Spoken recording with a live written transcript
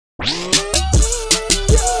Back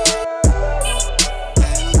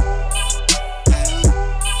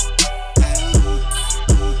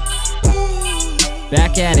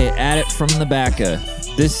at it from the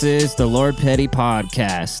backa. This is the Lord Petty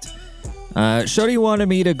Podcast. Shorty wanted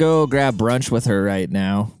me to go grab brunch with her right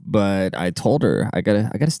now, but I told her I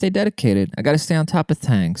gotta stay dedicated. I gotta stay on top of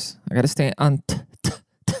things. I gotta stay on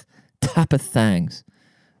top of things.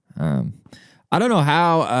 I don't know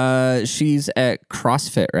how she's at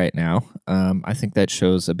CrossFit right now. I think that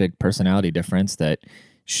shows a big personality difference that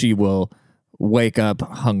she will wake up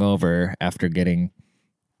hungover after getting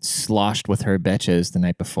sloshed with her bitches the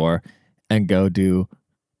night before and go do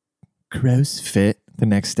CrossFit the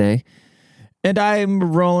next day. And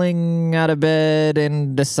I'm rolling out of bed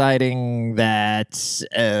and deciding that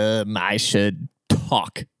I should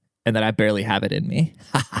talk and that I barely have it in me.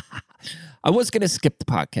 I was going to skip the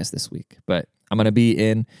podcast this week, but I'm going to be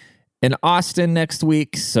in Austin next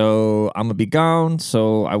week, so I'm going to be gone,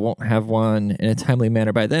 so I won't have one in a timely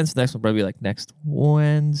manner by then. So the next one will probably be like next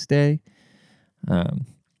Wednesday.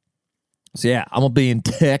 So yeah, I'm going to be in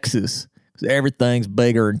Texas because everything's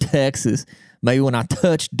bigger in Texas. Maybe when I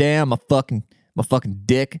touch down, my fucking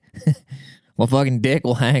dick, my fucking dick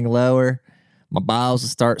will hang lower. My balls will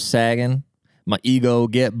start sagging. My ego will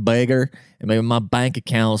get bigger. And maybe my bank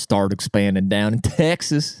account will start expanding down in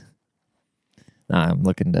Texas. I'm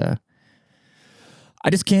looking to... I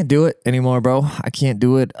just can't do it anymore, bro. I can't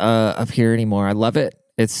do it up here anymore. I love it.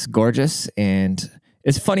 It's gorgeous. And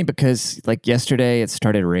it's funny because like yesterday, it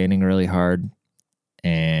started raining really hard.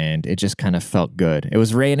 And it just kind of felt good. It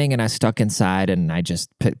was raining and I stuck inside and I just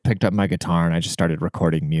picked up my guitar and I just started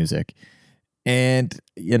recording music. And,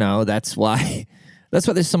 you know, that's why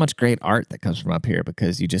there's so much great art that comes from up here,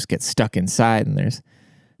 because you just get stuck inside and there's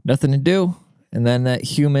nothing to do. And then that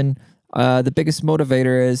human, the biggest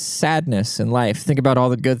motivator is sadness in life. Think about all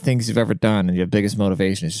the good things you've ever done and your biggest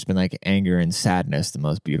motivation has just been like anger and sadness. The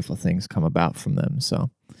most beautiful things come about from them. So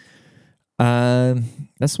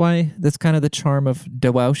that's kind of the charm of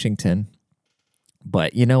DeWashington.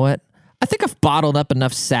 But you know what? I think I've bottled up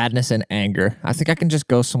enough sadness and anger. I think I can just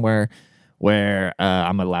go somewhere where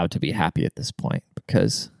I'm allowed to be happy at this point,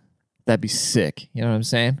 because that'd be sick. You know what I'm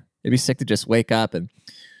saying? It'd be sick to just wake up and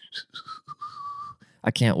I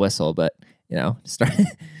can't whistle, but you know,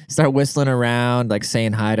 start whistling around, like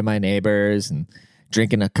saying hi to my neighbors and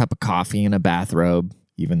drinking a cup of coffee in a bathrobe,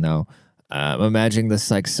 even though I'm imagining this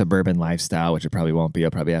like suburban lifestyle, which it probably won't be.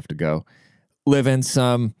 I'll probably have to go live in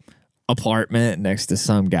some apartment next to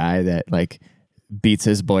some guy that like beats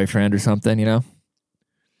his boyfriend or something, you know?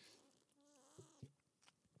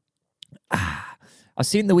 I've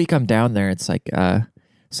seen the week I'm down there, it's like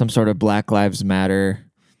some sort of Black Lives Matter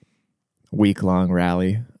week-long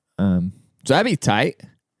rally. So that'd be tight.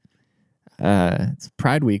 It's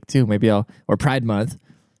Pride Week too. Maybe or Pride Month.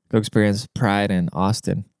 Go experience Pride in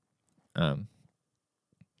Austin. I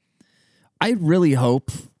really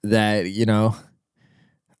hope that, you know,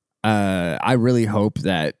 I really hope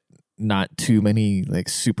that not too many like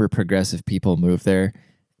super progressive people move there,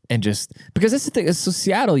 and just because that's the thing. So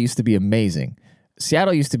Seattle used to be amazing.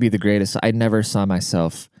 Seattle used to be the greatest. I never saw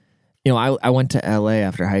myself, you know, I went to LA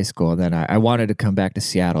after high school, and then I wanted to come back to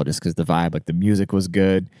Seattle just because the vibe, like the music was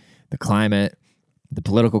good, the climate, the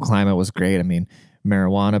political climate was great. I mean,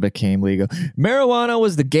 marijuana became legal. Marijuana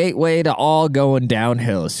was the gateway to all going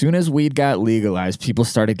downhill. As soon as weed got legalized, people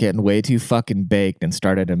started getting way too fucking baked and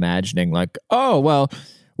started imagining like, oh, well,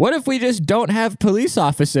 what if we just don't have police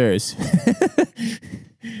officers?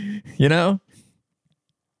 You know?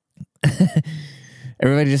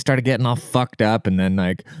 Everybody just started getting all fucked up, and then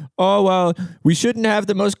like, oh, well, we shouldn't have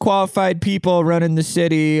the most qualified people running the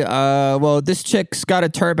city. Well, this chick's got a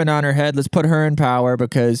turban on her head. Let's put her in power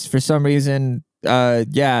because for some reason,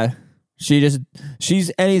 yeah,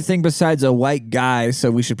 she's anything besides a white guy, so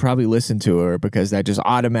we should probably listen to her because that just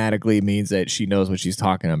automatically means that she knows what she's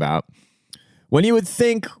talking about. When you would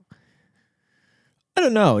think, I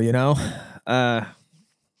don't know, you know,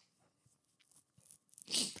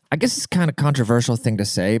 I guess it's kind of controversial thing to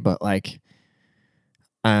say, but like,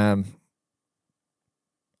 I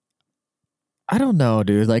don't know,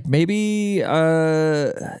 dude. Like maybe,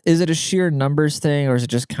 is it a sheer numbers thing, or is it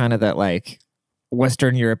just kind of that like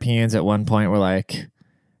Western Europeans at one point were like,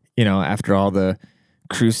 you know, after all the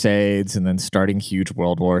crusades and then starting huge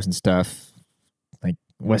world wars and stuff, like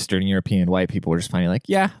Western European white people were just finding like,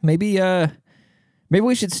 yeah, maybe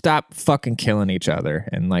we should stop fucking killing each other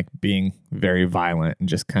and like being very violent and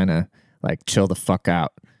just kind of like chill the fuck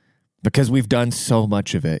out because we've done so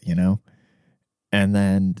much of it, you know? And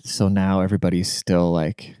then, so now everybody's still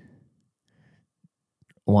like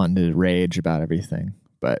wanting to rage about everything.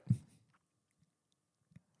 but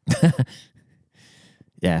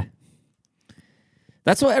yeah.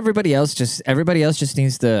 That's what everybody else just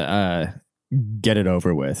needs to get it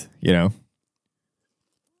over with, you know?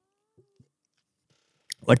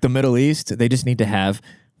 Like the Middle East, they just need to have,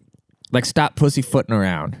 like, stop pussyfooting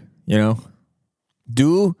around, you know?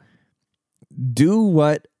 Do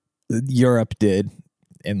what Europe did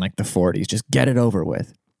in like the 40s. Just get it over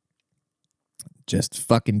with. Just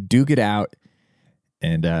fucking duke it out.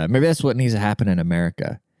 And maybe that's what needs to happen in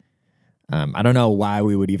America. I don't know why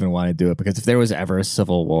we would even want to do it, because if there was ever a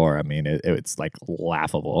civil war, I mean, it's like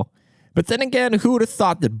laughable. But then again, who would have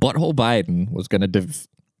thought that Butthole Biden was going to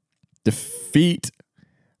defeat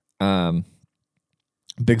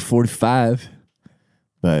Big 45?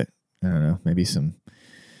 But I don't know, maybe something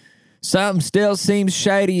still seems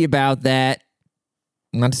shady about that.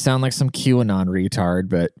 Not to sound like some QAnon retard,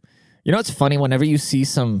 but you know what's funny? Whenever you see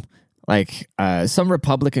some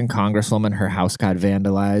Republican congresswoman, her house got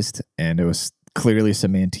vandalized, and it was clearly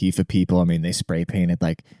some Antifa people. I mean, they spray painted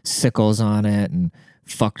like sickles on it and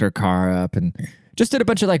fucked her car up and just did a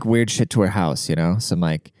bunch of like weird shit to her house, you know? Some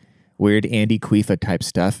like weird Andy Queefa type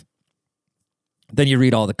stuff. Then you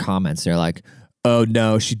read all the comments. They're like, oh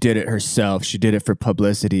no, she did it herself. She did it for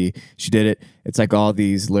publicity. She did it. It's like all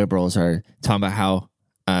these liberals are talking about how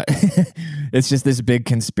it's just this big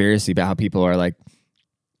conspiracy about how people are like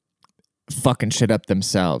fucking shit up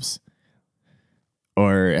themselves,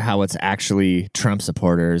 or how it's actually Trump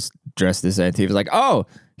supporters dressed as Antifa. Like, oh,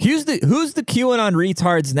 who's the QAnon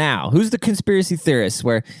retards now? Who's the conspiracy theorists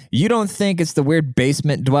where you don't think it's the weird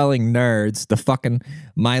basement dwelling nerds, the fucking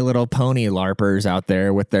My Little Pony LARPers out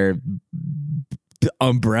there with their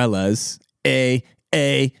umbrellas, fucking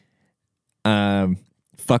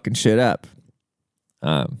shit up.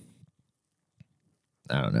 I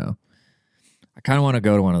don't know. I kind of want to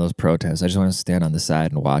go to one of those protests. I just want to stand on the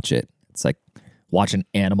side and watch it. It's like watching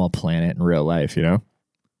Animal Planet in real life, you know?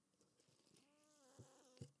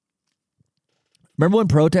 Remember when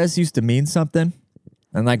protests used to mean something?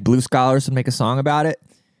 And like Blue Scholars would make a song about it?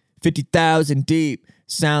 50,000 deep,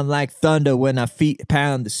 sound like thunder when our feet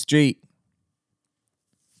pound the street.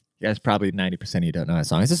 You guys, probably 90% of you don't know that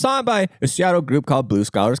song. It's a song by a Seattle group called Blue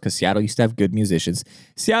Scholars, because Seattle used to have good musicians.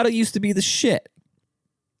 Seattle used to be the shit.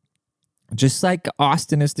 Just like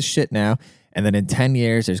Austin is the shit now. And then in 10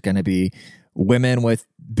 years, there's going to be women with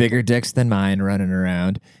bigger dicks than mine running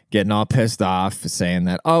around, getting all pissed off, saying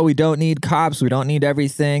that, oh, we don't need cops. We don't need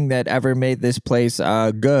everything that ever made this place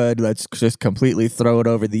good. Let's just completely throw it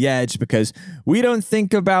over the edge because we don't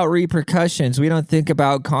think about repercussions. We don't think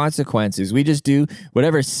about consequences. We just do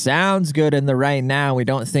whatever sounds good in the right now. We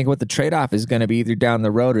don't think what the trade-off is going to be either down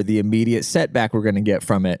the road or the immediate setback we're going to get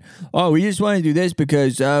from it. Oh, we just want to do this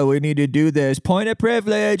because we need to do this. Point of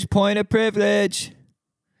privilege, point of privilege.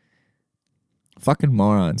 Fucking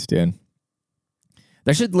morons, dude.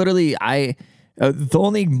 There should literally, the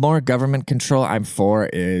only more government control I'm for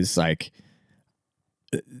is like,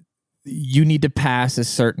 you need to pass a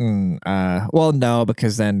certain,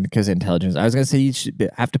 because intelligence. I was going to say you should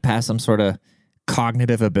have to pass some sort of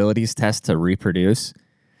cognitive abilities test to reproduce.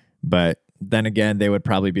 But then again, they would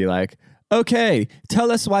probably be like, okay,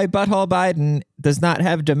 tell us why Butthole Biden does not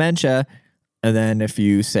have dementia. And then if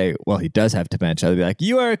you say, well, he does have dementia, they'll be like,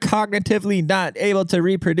 you are cognitively not able to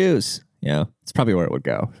reproduce. You know, it's probably where it would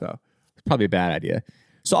go. So it's probably a bad idea.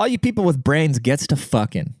 So all you people with brains gets to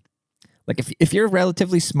fucking. Like if you're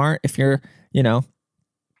relatively smart, if you're, you know,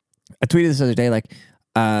 I tweeted this the other day, like,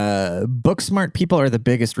 book smart people are the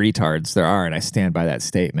biggest retards there are. And I stand by that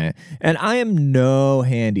statement. And I am no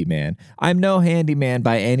handyman. I'm no handyman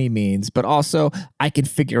by any means, but also I can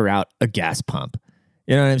figure out a gas pump.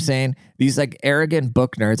 You know what I'm saying? These like arrogant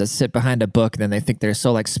book nerds that sit behind a book and then they think they're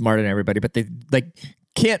so like smarter than everybody, but they like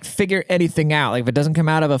can't figure anything out. Like if it doesn't come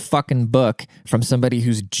out of a fucking book from somebody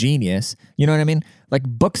who's genius, you know what I mean? Like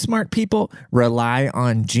book smart people rely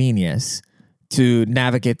on genius to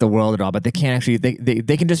navigate the world at all, but they can't actually,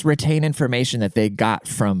 they can just retain information that they got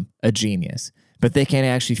from a genius, but they can't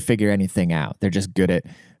actually figure anything out. They're just good at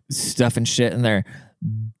stuffing shit in their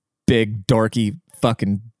big dorky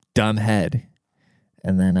fucking dumb head.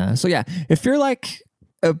 And then, so yeah, if you're like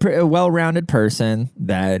a well-rounded person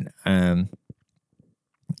that,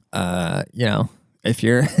 you know, if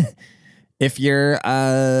you're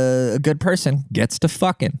a good person, gets to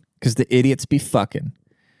fucking, because the idiots be fucking.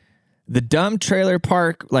 The dumb trailer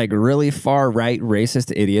park, like really far right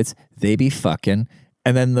racist idiots, they be fucking.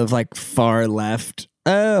 And then the like far left,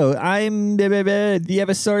 oh, do you have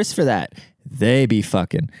a source for that? They be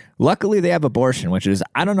fucking. Luckily, they have abortion, which is,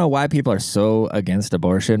 I don't know why people are so against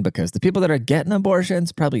abortion, because the people that are getting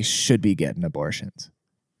abortions probably should be getting abortions.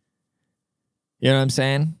 You know what I'm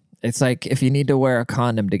saying? It's like if you need to wear a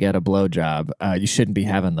condom to get a blowjob, you shouldn't be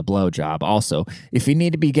having the blowjob. Also, if you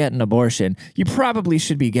need to be getting an abortion, you probably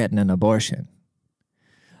should be getting an abortion.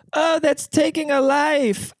 Oh, that's taking a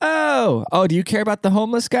life. Oh, do you care about the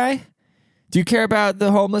homeless guy? Do you care about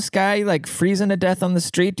the homeless guy like freezing to death on the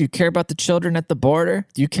street? Do you care about the children at the border?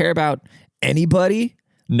 Do you care about anybody?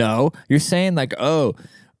 No. You're saying like,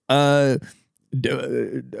 does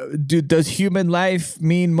human life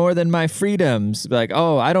mean more than my freedoms? Like,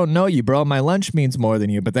 oh, I don't know you, bro. My lunch means more than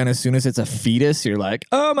you. But then as soon as it's a fetus, you're like,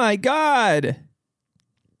 oh my God.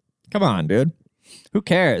 Come on, dude. Who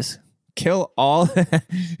cares? Kill all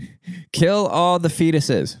kill all the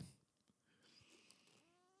fetuses.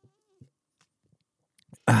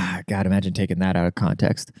 God, imagine taking that out of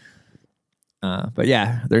context. But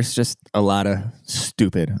yeah, there's just a lot of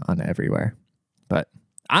stupid on everywhere. But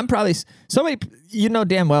I'm probably somebody, you know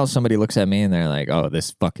damn well somebody looks at me and they're like, oh,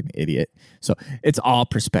 this fucking idiot. So it's all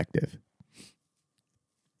perspective.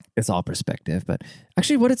 It's all perspective. But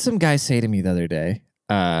actually, what did some guy say to me the other day?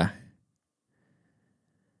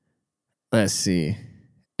 Let's see.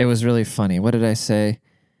 It was really funny. What did I say?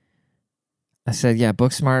 I said, yeah,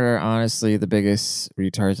 Booksmart are honestly the biggest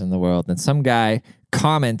retards in the world. And some guy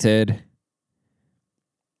commented,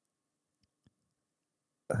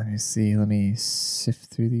 let me see. Let me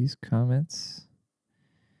sift through these comments.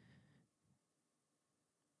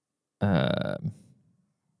 Wow,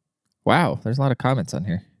 there's a lot of comments on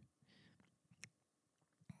here.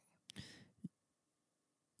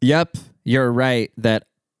 Yep, you're right.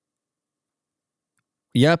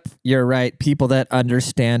 People that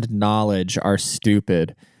understand knowledge are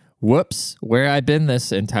stupid. Whoops, where I been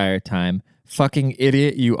this entire time. Fucking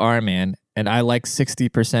idiot you are, man. And I like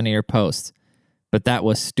 60% of your posts. But that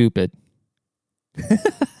was stupid.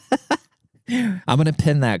 I'm going to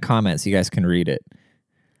pin that comment so you guys can read it.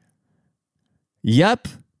 Yep,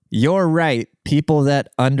 you're right. People that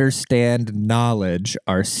understand knowledge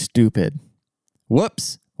are stupid.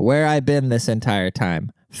 Whoops, where I been this entire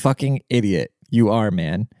time. Fucking idiot you are,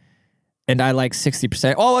 man. And I like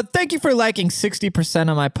 60%. Oh, thank you for liking 60%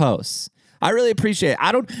 of my posts. I really appreciate it.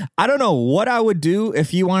 I don't know what I would do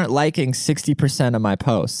if you weren't liking 60% of my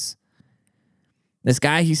posts. This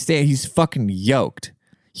guy, he's fucking yoked.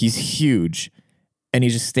 He's huge. And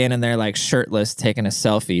he's just standing there like shirtless, taking a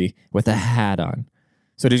selfie with a hat on.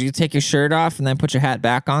 So did you take your shirt off and then put your hat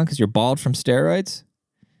back on because you're bald from steroids?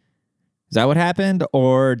 Is that what happened?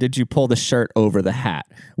 Or did you pull the shirt over the hat?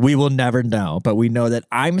 We will never know. But we know that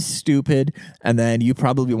I'm stupid. And then you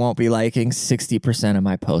probably won't be liking 60% of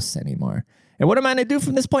my posts anymore. And what am I going to do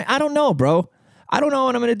from this point? I don't know, bro. I don't know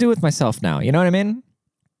what I'm going to do with myself now. You know what I mean?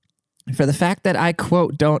 For the fact that I,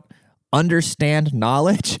 quote, don't understand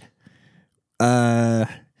knowledge.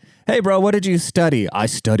 Hey, bro, what did you study? I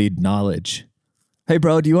studied knowledge. Hey,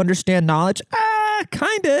 bro, do you understand knowledge?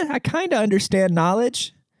 Kinda. I kinda understand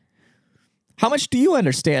knowledge. How much do you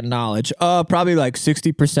understand knowledge? Probably like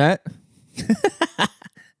 60%.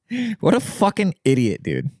 What a fucking idiot,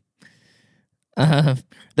 dude.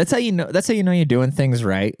 That's how you know you're doing things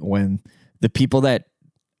right when the people that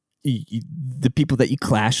you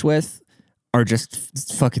clash with are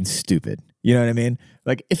just fucking stupid. You know what I mean?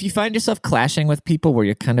 Like if you find yourself clashing with people where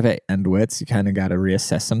you're kind of at end wits, you kind of got to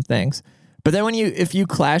reassess some things. But then if you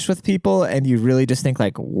clash with people and you really just think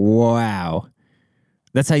like, wow,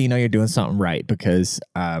 that's how you know you're doing something right, because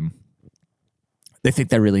they think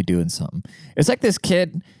they're really doing something. It's like this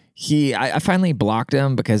kid. I finally blocked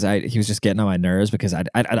him because he was just getting on my nerves because I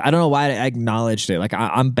don't know why I acknowledged it. Like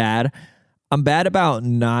I'm bad. I'm bad about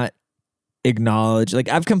not acknowledge. Like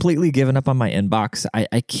I've completely given up on my inbox.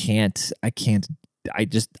 I can't. I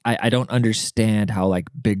don't understand how like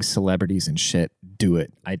big celebrities and shit do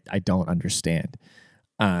it. I don't understand.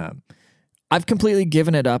 I've completely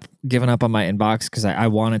given up on my inbox because I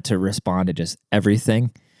wanted to respond to just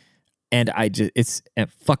everything, and it's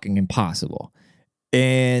fucking impossible.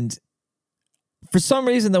 And for some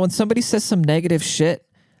reason, though, when somebody says some negative shit,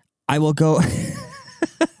 I will go.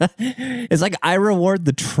 It's like I reward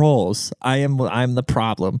the trolls. I'm the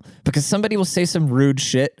problem because somebody will say some rude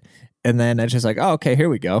shit, and then it's just like, oh, okay, here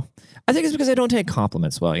we go. I think it's because I don't take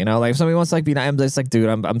compliments well. You know, like if somebody wants to like be nice, I'm just like, dude,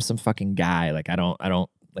 I'm some fucking guy. Like I don't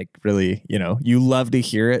like really, you know, you love to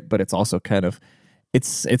hear it, but it's also kind of,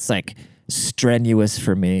 it's like strenuous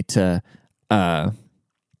for me to,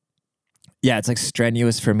 it's like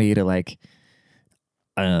strenuous for me to like,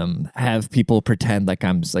 have people pretend like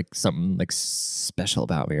I'm like something like special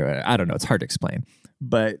about me, or I don't know. It's hard to explain,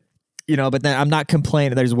 but you know, but then I'm not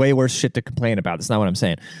complaining. There's way worse shit to complain about. That's not what I'm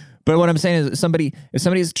saying. But what I'm saying is if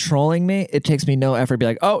somebody's trolling me, it takes me no effort to be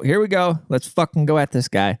like, oh, here we go. Let's fucking go at this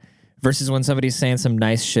guy. versus when somebody's saying some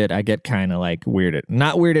nice shit, I get kind of like weirded.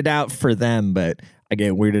 Not weirded out for them, but I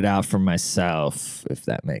get weirded out for myself, if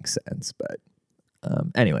that makes sense. But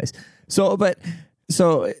anyways, so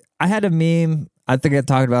I had a meme. I think I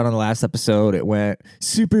talked about it on the last episode. It went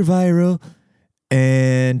super viral,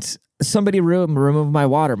 and somebody removed my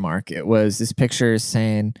watermark. It was this picture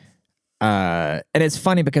saying, and it's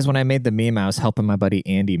funny because when I made the meme, I was helping my buddy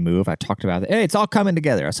Andy move. I talked about it. Hey, it's all coming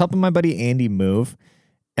together. I was helping my buddy Andy move,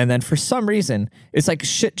 and then for some reason, it's like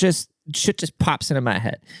shit just pops into my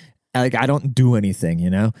head. Like I don't do anything, you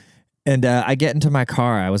know. And I get into my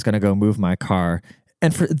car. I was gonna go move my car,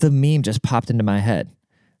 and for the meme just popped into my head.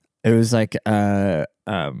 It was like, and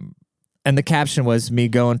the caption was me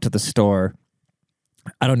going to the store.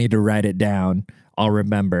 I don't need to write it down. I'll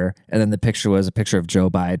remember. And then the picture was a picture of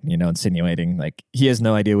Joe Biden, you know, insinuating like he has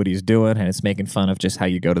no idea what he's doing, and it's making fun of just how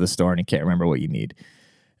you go to the store and you can't remember what you need.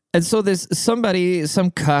 And so some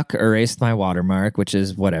cuck erased my watermark, which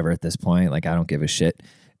is whatever at this point. Like I don't give a shit.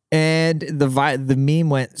 And the meme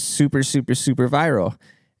went super, super, super viral.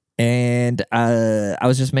 And I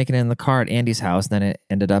was just making it in the car at Andy's house. Then it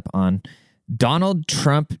ended up on Donald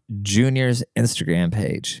Trump Jr.'s Instagram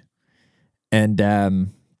page.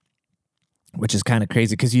 And which is kind of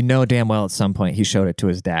crazy because you know damn well at some point he showed it to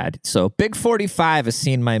his dad. So Big 45 has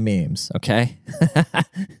seen my memes, okay?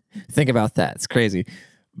 Think about that. It's crazy.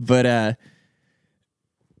 But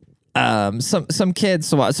some kids,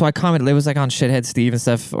 so I commented, it was like on Shithead Steve and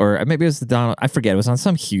stuff, or maybe it was the Donald, I forget, it was on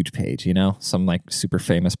some huge page, you know, some like super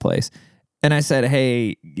famous place. And I said,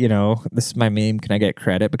 hey, you know, this is my meme, can I get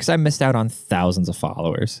credit? Because I missed out on thousands of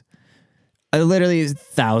followers. I would have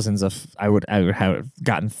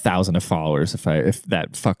gotten thousands of followers if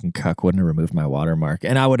that fucking cuck wouldn't have removed my watermark.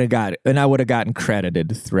 And I would have gotten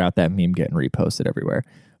credited throughout that meme getting reposted everywhere.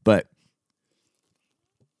 But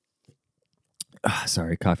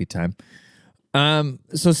sorry, coffee time.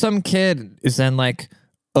 So some kid is then like,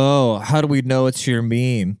 oh, how do we know it's your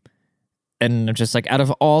meme? And I'm just like, out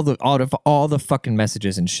of all the fucking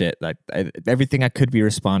messages and shit, like everything I could be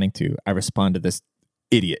responding to, I respond to this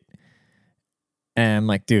idiot. And I'm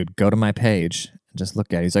like, dude, go to my page and just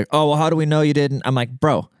look at it. He's like, oh, well, how do we know you didn't? I'm like,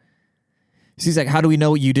 bro. He's like, how do we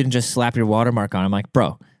know you didn't just slap your watermark on? I'm like,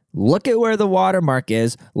 bro, look at where the watermark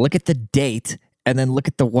is, look at the date, and then look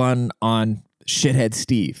at the one on Shithead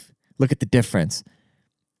Steve. Look at the difference.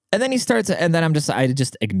 And then he starts, and then I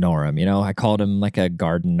just ignore him. You know, I called him like a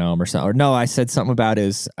garden gnome or something. Or no, I said something about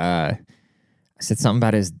his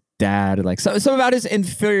dad, like something about his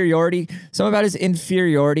inferiority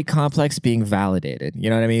complex being validated.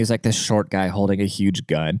 You know what I mean? He's like this short guy holding a huge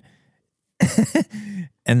gun.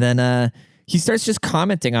 And then he starts just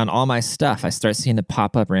commenting on all my stuff. I start seeing it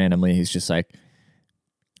pop up randomly. He's just like,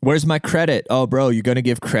 where's my credit? Oh, bro, you gonna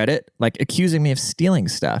give credit? Like accusing me of stealing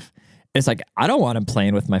stuff. It's like, I don't want him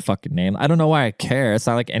playing with my fucking name. I don't know why I care. It's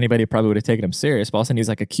not like anybody probably would have taken him serious. But all of a sudden he's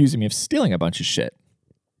like accusing me of stealing a bunch of shit.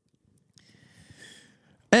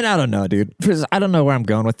 And I don't know, dude. I don't know where I'm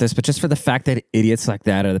going with this, but just for the fact that idiots like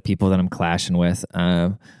that are the people that I'm clashing with,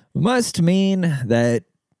 must mean that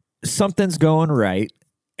something's going right.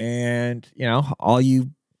 And, you know, all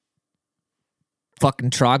you fucking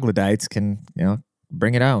troglodytes can, you know,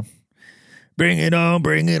 bring it on. Bring it on,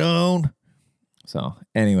 bring it on. So,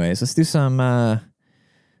 anyways, let's do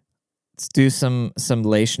some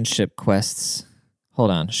relationship quests.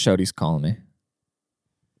 Hold on, Shody's calling me.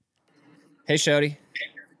 Hey, Shody.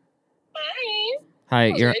 Hi.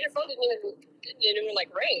 Your phone didn't even like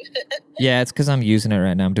ring. Yeah, it's because I'm using it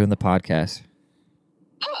right now. I'm doing the podcast.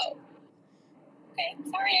 Oh. Okay.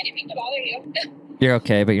 Sorry, I didn't mean to bother you. You're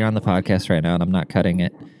okay, but you're on the podcast right now, and I'm not cutting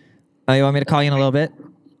it. Oh, you want me to call you in a little bit?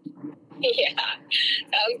 Yeah.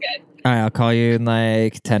 Sounds good. All right, I'll call you in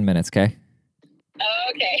like 10 minutes, okay?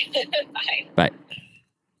 Okay. Bye. Bye.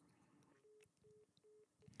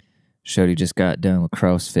 Shody just got done with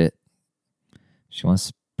CrossFit. She wants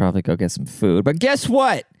to probably go get some food. But guess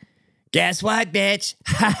what? Guess what, bitch?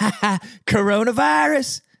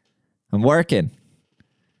 Coronavirus. I'm working.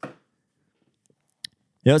 You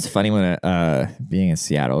know, it's funny when being in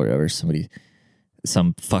Seattle or whatever,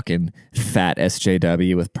 some fucking fat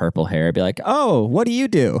SJW with purple hair be like, oh, what do you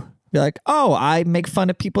do? Be like, oh, I make fun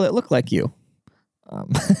of people that look like you.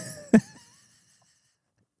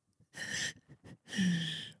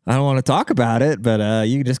 I don't want to talk about it, but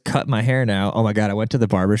you can just cut my hair now. Oh my God, I went to the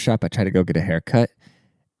barbershop. I tried to go get a haircut.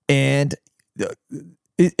 And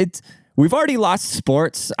we've already lost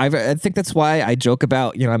sports. I think that's why I joke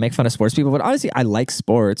about, you know, I make fun of sports people. But honestly, I like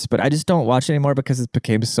sports, but I just don't watch it anymore because it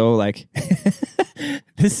became so like,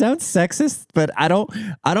 this sounds sexist, but I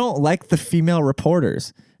don't like the female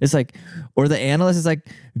reporters. It's like, or the analyst is like,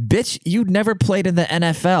 bitch, you never played in the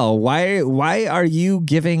NFL. Why are you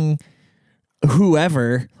giving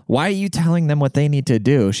whoever, why are you telling them what they need to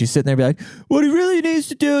do? She's sitting there be like, what he really needs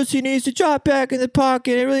to do is he needs to drop back in the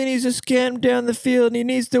pocket. He really needs to scan down the field and he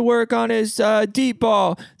needs to work on his deep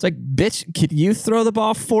ball. It's like, bitch, can you throw the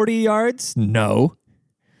ball 40 yards? No.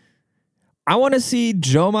 I want to see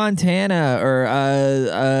Joe Montana or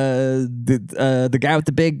the guy with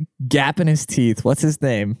the big gap in his teeth. What's his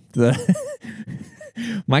name? The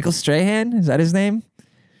Michael Strahan? Is that his name?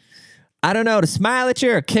 I don't know. To smile at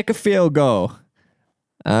you or kick a field goal.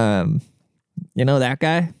 You know that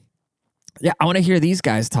guy? Yeah, I want to hear these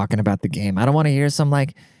guys talking about the game. I don't want to hear some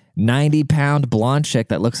like 90-pound blonde chick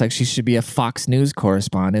that looks like she should be a Fox News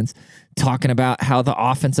correspondent talking about how the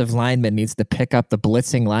offensive lineman needs to pick up the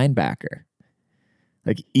blitzing linebacker.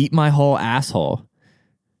 Like, eat my whole asshole.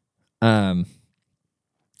 But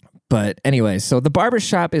anyway, so the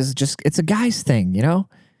barbershop is just, it's a guy's thing, you know?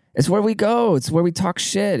 It's where we go. It's where we talk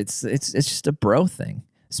shit. It's just a bro thing.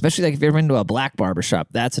 Especially like if you've ever been to a black barbershop,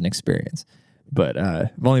 that's an experience. But I've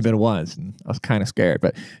only been once and I was kind of scared.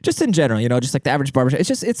 But just in general, you know, just like the average barbershop,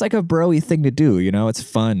 it's like a bro-y thing to do, you know? It's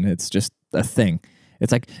fun. It's just a thing.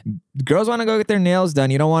 It's like girls want to go get their nails done.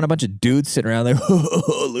 You don't want a bunch of dudes sitting around there,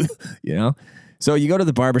 you know? So you go to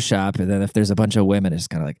the barbershop, and then if there's a bunch of women, it's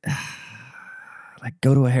kind of like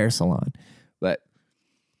go to a hair salon. But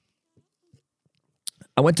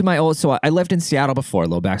I went to my old, so I lived in Seattle before, a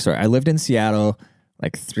little backstory. I lived in Seattle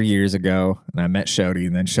like 3 years ago, and I met Shody,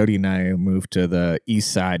 and then Shody and I moved to the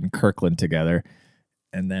east side in Kirkland together.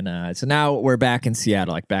 And then, so now we're back in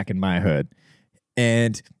Seattle, like back in my hood.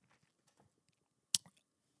 And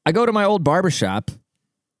I go to my old barbershop,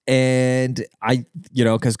 and I, you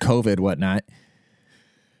know, because COVID, whatnot.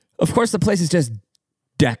 Of course, the place is just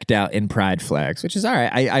decked out in pride flags, which is all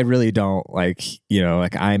right. I really don't like, you know,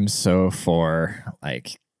 like I'm so for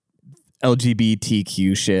like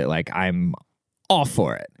LGBTQ shit. Like I'm all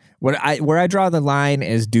for it. Where I draw the line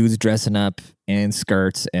is dudes dressing up in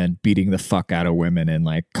skirts and beating the fuck out of women in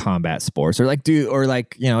like combat sports, or like you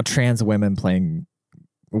know, trans women playing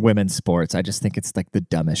women's sports. I just think it's like the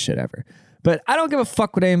dumbest shit ever. But I don't give a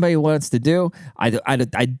fuck what anybody wants to do.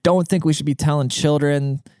 I don't think we should be telling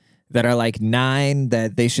children that are like 9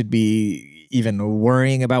 that they should be even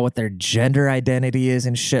worrying about what their gender identity is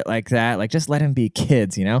and shit like that. Like, just let them be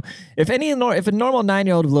kids, you know? If a normal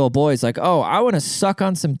 9-year-old little boy is like, oh, I want to suck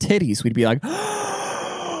on some titties, we'd be like,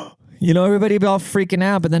 you know, everybody be all freaking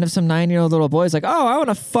out. But then if some 9-year-old little boy is like, oh, I want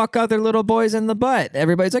to fuck other little boys in the butt,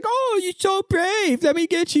 everybody's like, oh, you're so brave. Let me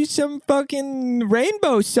get you some fucking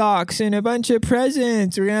rainbow socks and a bunch of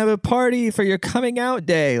presents. We're going to have a party for your coming out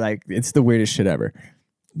day. Like, it's the weirdest shit ever.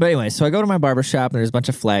 But anyway, so I go to my barbershop and there's a bunch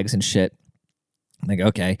of flags and shit. I'm like,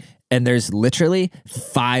 okay. And there's literally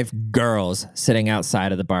 5 girls sitting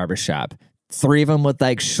outside of the barbershop. 3 of them with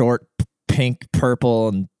like short pink, purple,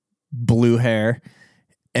 and blue hair.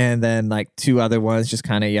 And then like 2 other ones just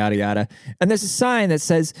kind of yada yada. And there's a sign that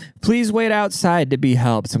says, please wait outside to be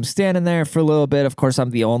helped. So I'm standing there for a little bit. Of course,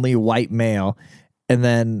 I'm the only white male. And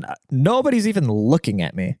then nobody's even looking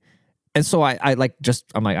at me. And so I'm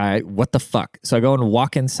like, all right, what the fuck? So I go and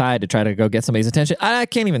walk inside to try to go get somebody's attention. I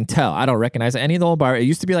can't even tell. I don't recognize any of the old bar. It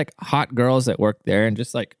used to be like hot girls that worked there and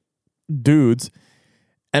just like dudes.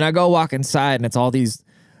 And I go walk inside and it's all these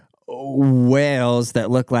whales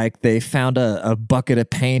that look like they found a bucket of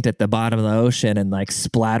paint at the bottom of the ocean and like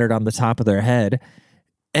splattered on the top of their head.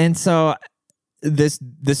 And so this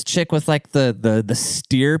chick with like the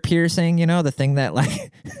steer piercing, you know, the thing that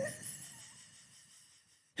like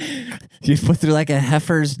you put through like a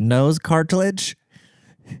heifer's nose cartilage.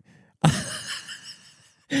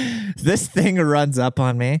 This thing runs up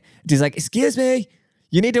on me. She's like, excuse me,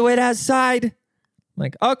 you need to wait outside. I'm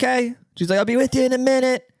like, okay. She's like, I'll be with you in a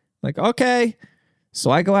minute. I'm like, okay. So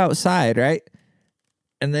I go outside, right?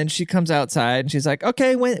 And then she comes outside and she's like,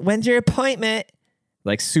 okay, when's your appointment?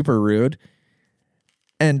 Like super rude.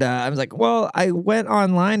 And I was like, well, I went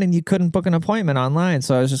online and you couldn't book an appointment online.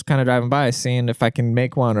 So I was just kind of driving by seeing if I can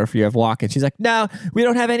make one or if you have walk-in. She's like, no, we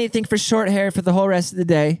don't have anything for short hair for the whole rest of the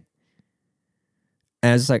day.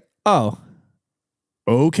 And I was like, oh,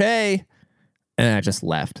 okay. And I just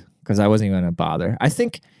left because I wasn't even going to bother. I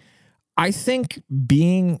think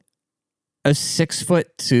being a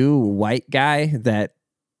 6'2" white guy that,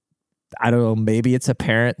 I don't know, maybe it's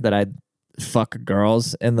apparent that I'd fuck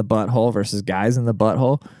girls in the butthole versus guys in the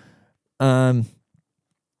butthole.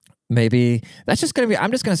 Maybe that's just gonna be, I'm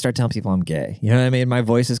just gonna start telling people I'm gay. You know what I mean? My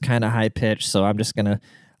voice is kind of high pitched, so I'll just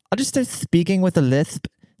start speaking with a lisp.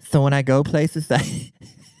 So when I go places I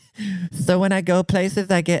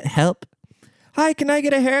get help. Hi, can I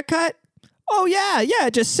get a haircut? Oh, yeah,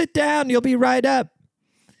 just sit down. You'll be right up.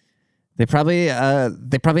 They probably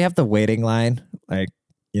have the waiting line, like,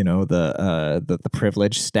 you know, the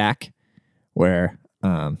privilege stack where,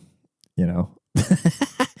 you know,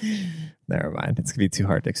 never mind. It's gonna be too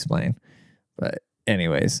hard to explain. But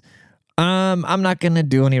anyways, I'm not gonna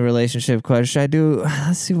do any relationship questions. Should I do?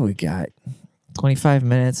 Let's see what we got. 25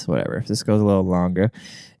 minutes, whatever. If this goes a little longer.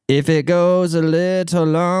 If it goes a little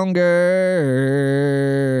longer.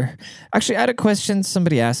 Actually, I had a question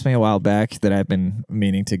somebody asked me a while back that I've been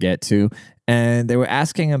meaning to get to, and they were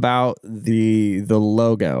asking about the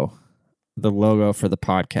logo for the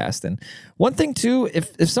podcast. And one thing too,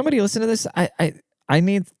 if somebody listened to this, I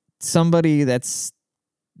need somebody that's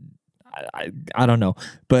I don't know,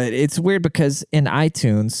 but it's weird because in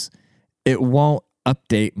iTunes it won't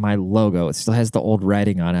update my logo. It still has the old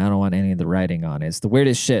writing on it. I don't want any of the writing on it. It's the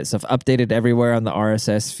weirdest shit. So I've updated everywhere on the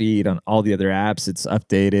RSS feed, on all the other apps. It's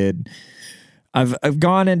updated. I've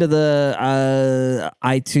gone into the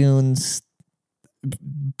iTunes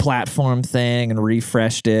platform thing and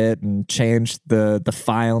refreshed it and changed the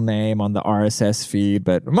file name on the RSS feed.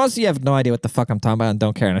 But most of you have no idea what the fuck I'm talking about and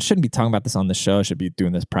don't care. And I shouldn't be talking about this on the show. I should be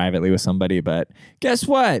doing this privately with somebody. But guess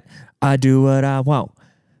what? I do what I want.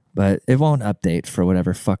 But it won't update for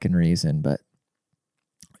whatever fucking reason. But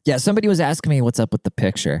yeah, somebody was asking me what's up with the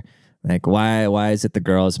picture. Like, why is it the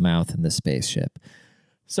girl's mouth in the spaceship?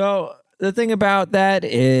 So the thing about that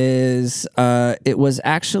is it was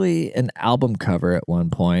actually an album cover at one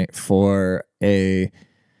point for an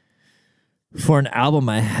album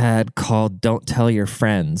I had called Don't Tell Your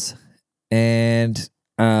Friends. And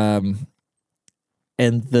the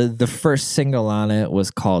first single on it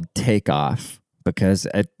was called Take Off. Because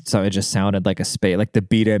it just sounded like a space, like the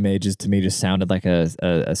beat images to me just sounded like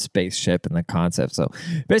a spaceship in the concept. So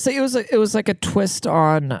basically, it was like a twist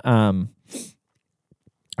on,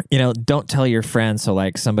 you know, don't tell your friends. So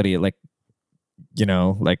like somebody like, you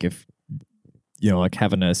know, like if, you know, like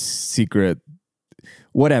having a secret,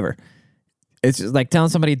 whatever. It's just like telling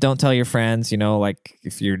somebody don't tell your friends. You know, like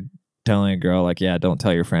if you're telling a girl like, yeah, don't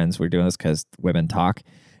tell your friends. We're doing this because women talk.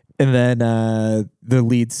 And then the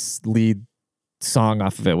lead song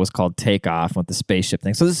off of it was called Take Off with the spaceship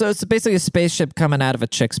thing. So it's basically a spaceship coming out of a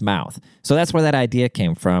chick's mouth. So that's where that idea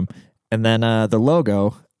came from. And then the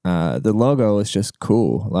logo is just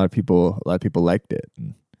cool. A lot of people liked it.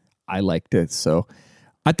 And I liked it. So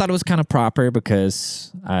I thought it was kind of proper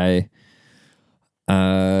because you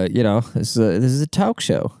know, this is a talk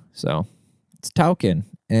show. So it's talking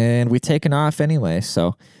and we taking off anyway.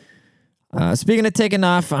 So speaking of taking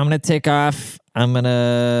off, I'm going to take off. I'm going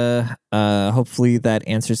to, hopefully that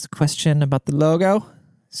answers the question about the logo.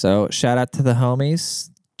 So shout out to the homies,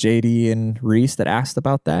 JD and Reese, that asked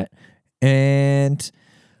about that. And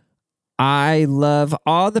I love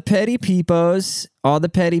all the petty peepos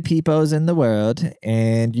in the world.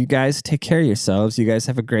 And you guys take care of yourselves. You guys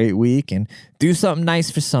have a great week and do something nice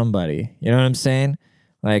for somebody. You know what I'm saying?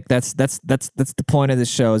 Like that's the point of the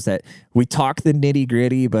show, is that we talk the nitty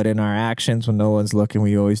gritty, but in our actions, when no one's looking,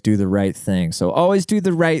 we always do the right thing. So always do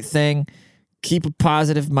the right thing. Keep a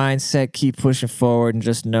positive mindset. Keep pushing forward, and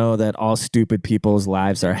just know that all stupid people's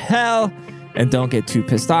lives are hell. And don't get too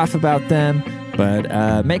pissed off about them,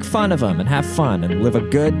 but make fun of them and have fun and live a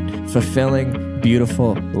good, fulfilling,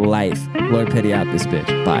 beautiful life. Lord Petty out this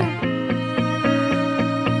bitch. Bye.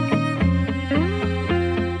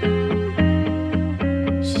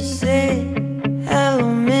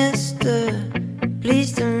 Hello, mister,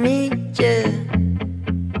 pleased to meet you.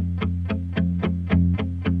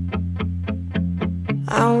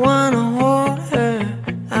 I wanna hold her,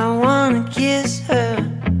 I wanna kiss her.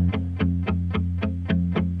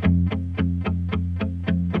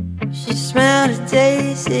 She smelled a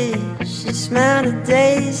daisy, she smelled a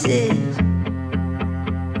daisy.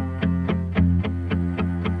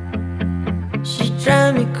 She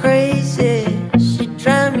drive me crazy, she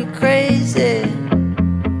drive me crazy.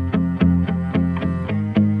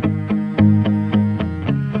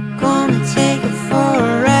 Gonna take her for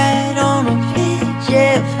a ride on a PJ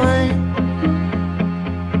plane.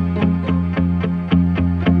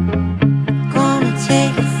 Gonna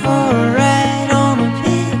take her for a ride on a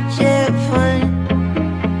PJ plane.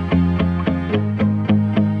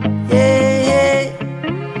 Yeah, yeah.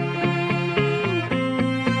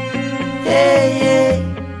 Yeah, yeah.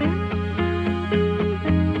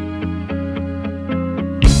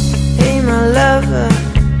 Hey, my lover,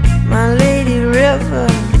 my lady river.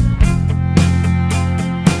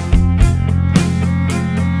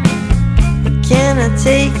 Can I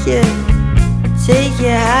take you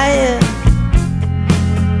higher?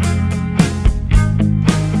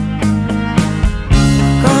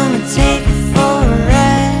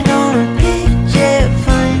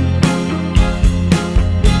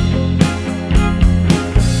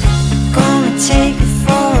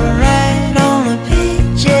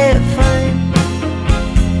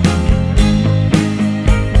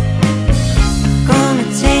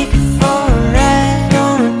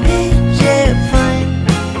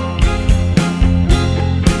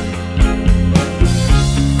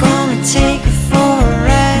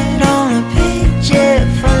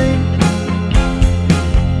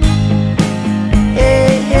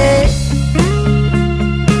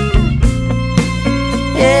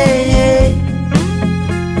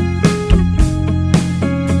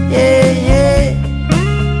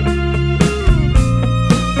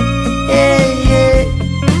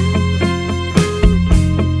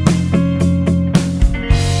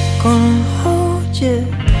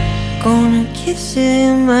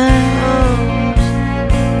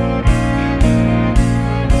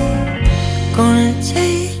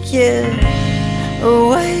 yeah.